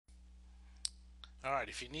Alright,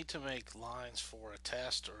 if you need to make lines for a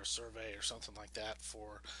test or a survey or something like that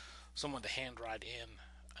for someone to handwrite in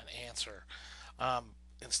an answer,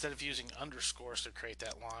 instead of using underscores to create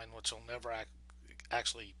that line, which will never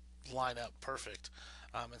actually line up perfect,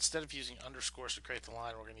 instead of using underscores to create the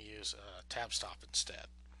line, we're going to use tab stop instead.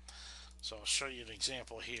 So I'll show you an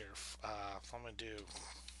example here. I'm going to do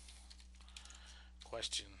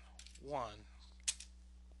question 1,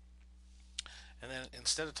 and then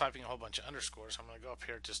instead of typing a whole bunch of underscores, I'm going to go up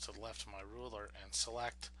here just to the left of my ruler and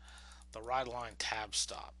select the right line tab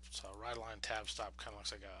stop. So right line tab stop kind of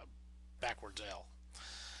looks like a backwards L.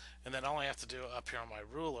 And then all I have to do up here on my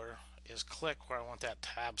ruler is click where I want that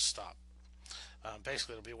tab stop.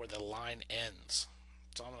 Basically it'll be where the line ends.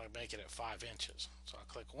 So I'm going to make it at 5 inches. So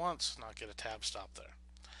I'll click once and I'll get a tab stop there.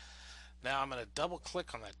 Now I'm going to double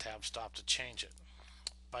click on that tab stop to change it.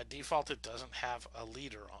 By default it doesn't have a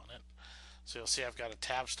leader on it. So you'll see I've got a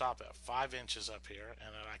tab stop at 5 inches up here, and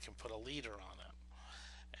then I can put a leader on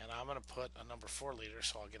it. And I'm going to put a number 4 leader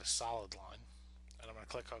so I'll get a solid line. And I'm going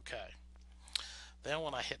to click OK. Then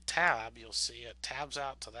when I hit tab, you'll see it tabs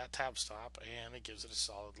out to that tab stop and it gives it a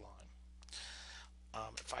solid line.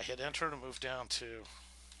 If I hit enter to move down to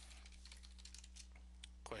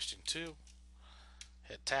question 2,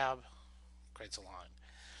 hit tab, creates a line.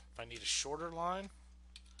 If I need a shorter line,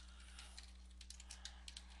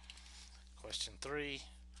 question 3,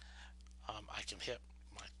 I can hit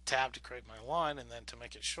my tab to create my line, and then to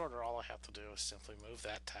make it shorter all I have to do is simply move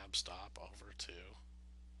that tab stop over to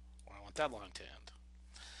where I want that line to end.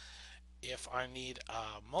 If I need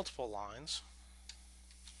multiple lines,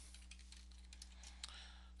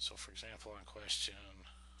 so for example on question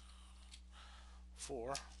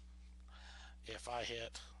 4, if I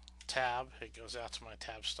hit tab, it goes out to my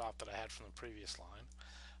tab stop that I had from the previous line.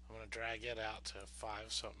 I'm going to drag it out to 5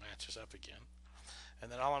 so it matches up again.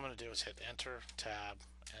 And then all I'm going to do is hit enter, tab,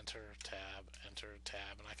 enter, tab, enter,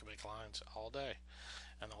 tab, and I can make lines all day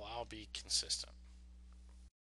and they'll all be consistent.